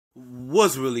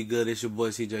What's really good? It's your boy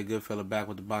CJ Goodfella back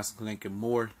with the Boxing Clinic and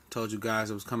more. Told you guys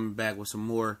I was coming back with some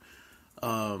more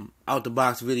out the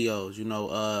box videos.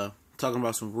 Talking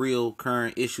about some real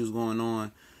current issues going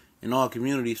on in all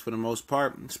communities for the most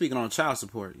part. Speaking on child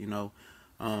support, know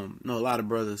a lot of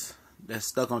brothers that's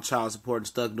stuck on child support and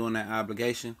stuck doing that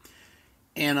obligation.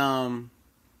 And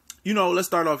let's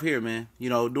start off here, man.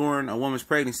 During a woman's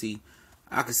pregnancy,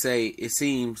 I could say it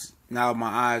seems now my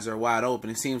eyes are wide open.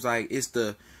 It seems like it's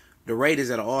the rate is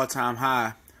at an all-time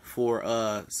high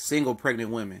for single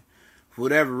pregnant women. For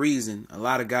whatever reason, a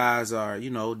lot of guys are,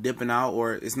 dipping out,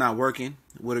 or it's not working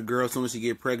with a girl. As soon as she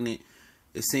get pregnant,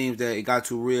 it seems that it got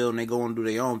too real and they go and do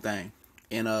their own thing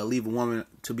and leave a woman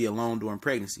to be alone during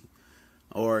pregnancy.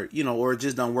 Or it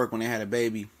just don't work when they had a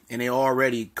baby and they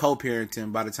already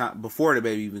co-parenting by the time before the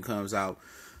baby even comes out.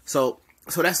 So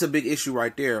that's a big issue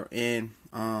right there. And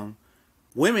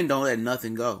women don't let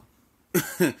nothing go.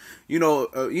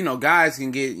 Guys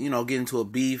can get into a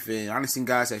beef, and I've seen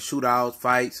guys that shootouts,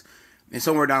 fights, and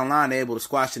somewhere down the line they're able to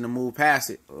squash it and move past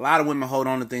it. A lot of women hold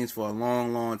on to things for a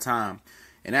long, long time,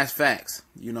 and that's facts.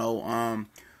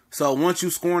 So once you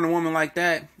scorn a woman like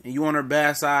that and you on her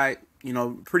bad side,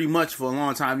 pretty much for a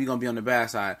long time you're gonna be on the bad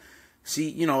side.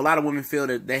 A lot of women feel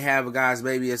that they have a guy's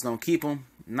baby that's gonna keep them.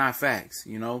 Not facts.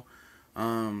 Guy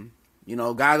gonna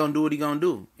do what he gonna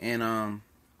do,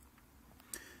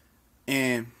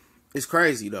 and it's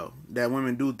crazy though that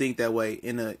women do think that way.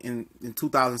 In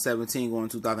 2017 going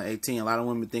to 2018, a lot of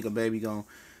women think a baby gonna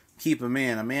keep a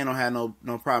man. A man don't have no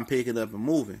problem picking up and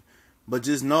moving. But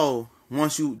just know,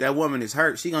 once that woman is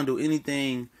hurt, she gonna do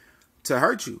anything to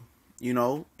hurt you,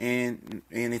 and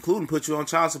including put you on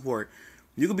child support.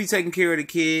 You could be taking care of the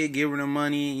kid, giving her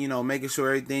money, making sure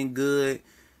everything good,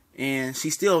 and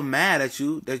she's still mad at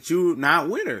you that you're not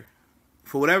with her.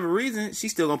 For whatever reason,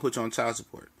 she's still gonna put you on child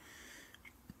support.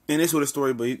 And this is where the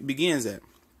story begins at.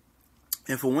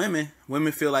 And for women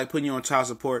feel like putting you on child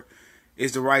support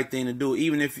is the right thing to do.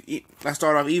 Even if I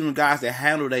start off, even guys that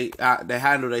handle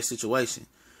their situation,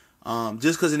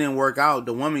 just because it didn't work out,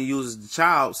 the woman uses the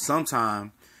child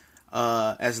sometime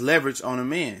as leverage on a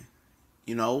man,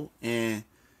 and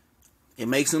it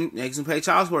makes him pay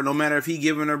child support, no matter if he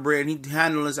giving her bread and he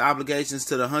handling his obligations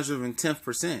to the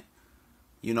 110%.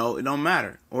 It don't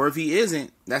matter. Or if he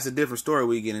isn't, that's a different story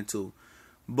we get into.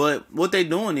 But what they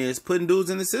doing is putting dudes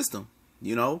in the system.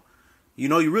 You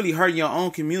really hurting your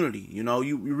own community.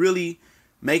 You really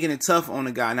making it tough on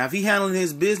the guy. Now, if he handling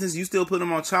his business, you still put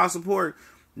him on child support,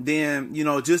 then,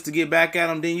 just to get back at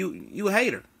him, then you a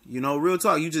hater. Real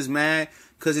talk. You just mad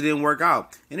because it didn't work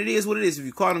out. And it is what it is. If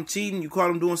you caught him cheating, you caught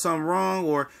him doing something wrong,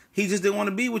 or he just didn't want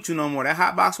to be with you no more. That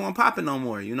hot box wasn't popping no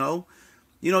more, you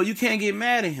can't get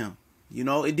mad at him.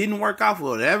 It didn't work out for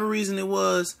whatever reason it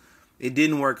was. It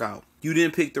didn't work out. You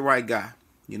didn't pick the right guy,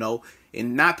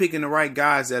 and not picking the right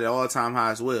guys at an all-time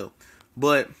high as well.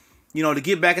 But, to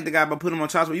get back at the guy by putting him on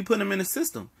child support, you put him in the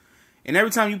system. And every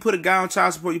time you put a guy on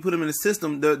child support, you put him in the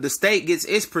system, the state gets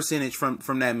its percentage from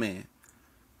that man.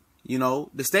 The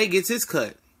state gets its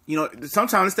cut.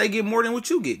 Sometimes the state get more than what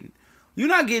you getting. You're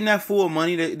not getting that full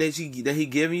money that he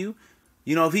giving you.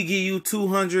 If he give you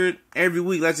 $200 every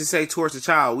week, let's just say towards the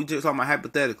child, we just talking about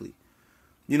hypothetically.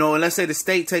 And let's say the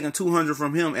state taking $200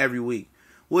 from him every week.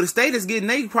 Well, the state is getting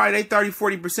they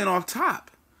 30-40% off top.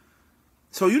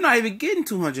 So you're not even getting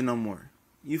 $200 no more.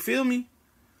 You feel me?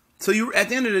 So you, at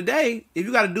the end of the day, if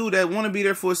you got a dude that want to be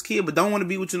there for his kid but don't want to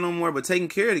be with you no more, but taking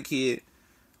care of the kid,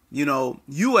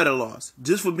 you at a loss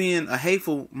just for being a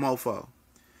hateful mofo.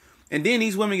 And then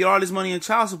these women get all this money in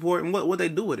child support, and what they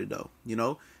do with it though?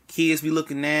 Kids be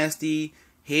looking nasty,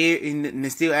 hair, and they're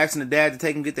still asking the dad to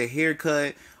take them get their hair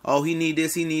cut. Oh, he need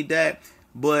this, he need that.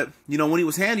 But, when he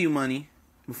was handing you money,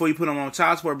 before you put him on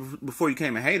child support, before you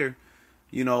became a hater,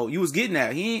 you was getting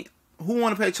that. Who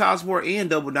want to pay child support and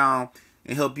double down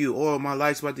and help you? Oh, my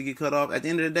life's about to get cut off. At the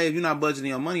end of the day, if you're not budgeting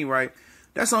your money right,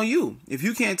 that's on you. If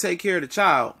you can't take care of the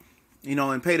child,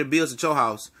 and pay the bills at your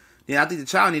house, then I think the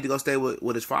child need to go stay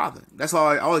with his father. That's how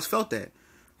I always felt that.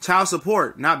 Child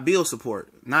support, not bill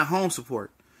support, not home support.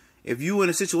 If you in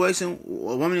a situation,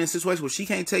 a woman in a situation where she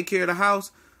can't take care of the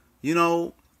house,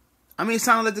 it's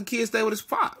time to let the kid stay with his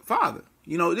father.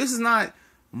 This is not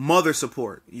mother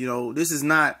support. This is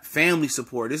not family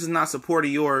support. This is not support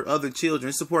of your other children.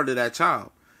 It's support of that child.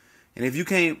 And if you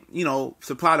can't,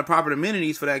 supply the proper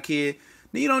amenities for that kid,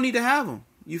 then you don't need to have them.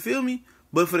 You feel me?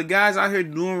 But for the guys out here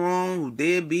doing wrong, who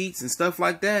deadbeats and stuff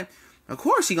like that, of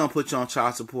course he gonna put you on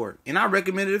child support. And I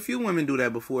recommended a few women do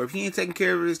that before. If he ain't taking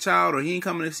care of his child, or he ain't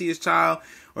coming to see his child,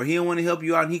 or he don't want to help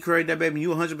you out and he created that baby and you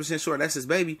 100% sure that's his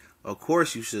baby, of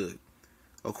course you should.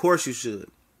 Of course you should,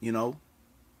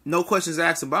 No questions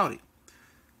asked about it.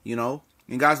 You know?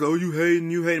 And guys go, oh, you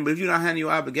hating. But if you're not handling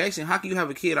your obligation, how can you have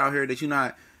a kid out here that you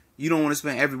don't want to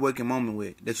spend every waking moment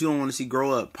with, that you don't want to see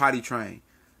grow up, potty train,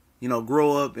 you know,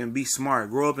 grow up and be smart,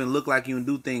 grow up and look like you and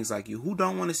do things like you? Who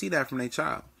don't want to see that from their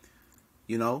child?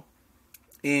 You know?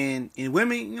 And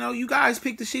women, you know, you guys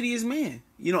pick the shittiest men.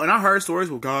 You know, and I heard stories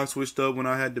where God switched up when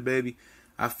I had the baby.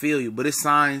 I feel you, but it's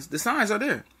signs. The signs are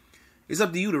there. It's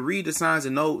up to you to read the signs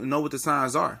and know what the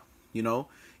signs are. You know,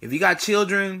 if you got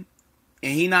children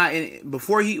and he not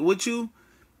before he with you,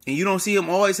 and you don't see him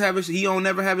always he don't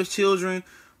never have his children,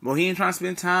 or he ain't trying to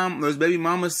spend time, or his baby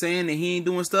mama saying that he ain't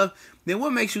doing stuff, then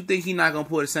what makes you think he not gonna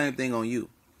put the same thing on you?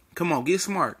 Come on, get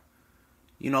smart.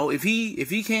 You know, if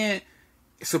he can't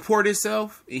support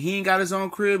himself and he ain't got his own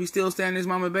crib, he still staying in his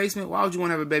mama's basement, why would you want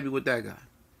to have a baby with that guy?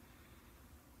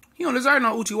 He don't deserve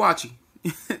no uchi-wachi.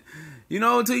 You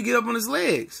know, until you get up on his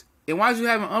legs. And why is you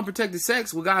having unprotected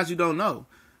sex with guys you don't know?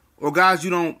 Or guys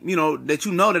you don't, you know, that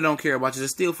you know that don't care about you,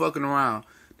 that's still fucking around.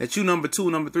 That you number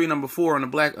 2, number 3, number 4 in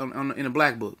the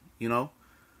black book, you know?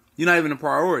 You're not even a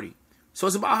priority. So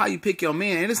it's about how you pick your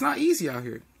man, and it's not easy out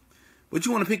here. But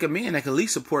you want to pick a man that can at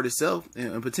least support himself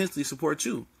and potentially support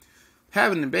you.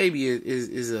 Having a baby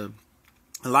is a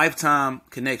lifetime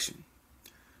connection.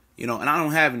 You know, and I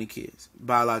don't have any kids,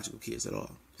 biological kids at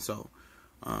all. So,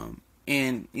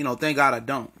 and, you know, thank God I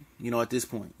don't, you know, at this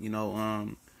point, you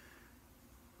know,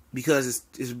 because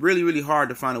it's really, really hard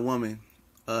to find a woman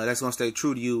that's going to stay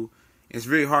true to you. It's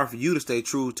very hard for you to stay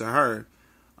true to her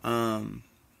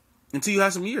until you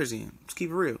have some years in. Just keep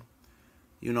it real,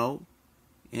 you know,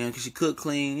 and because she cook,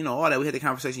 clean, you know, all that. We had the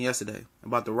conversation yesterday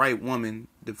about the right woman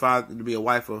to be a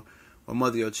wife or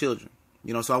mother of your children.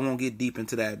 You know, so I won't get deep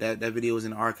into that. That video was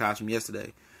in the archives from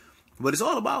yesterday. But it's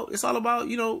all about,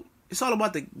 you know, it's all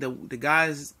about the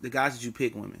guys that you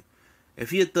pick, women.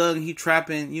 If he a thug and he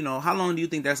trapping, you know, how long do you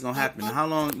think that's gonna happen? How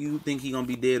long you think he gonna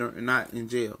be dead or not in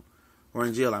jail? Or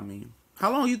in jail, I mean.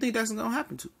 How long you think that's gonna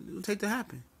happen it'll take to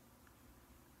happen?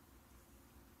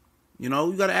 You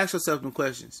know, you gotta ask yourself some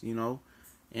questions, you know.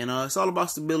 And it's all about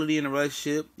stability in a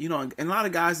relationship. You know, and a lot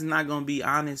of guys are not gonna be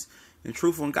honest and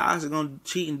truthful, and guys are gonna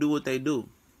cheat and do what they do,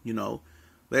 you know.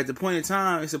 But at the point in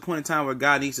time, it's a point in time where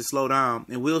God needs to slow down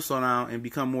and will slow down and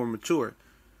become more mature.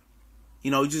 You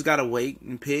know, you just gotta wait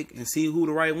and pick and see who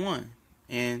the right one,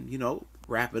 and you know,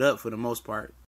 wrap it up for the most part.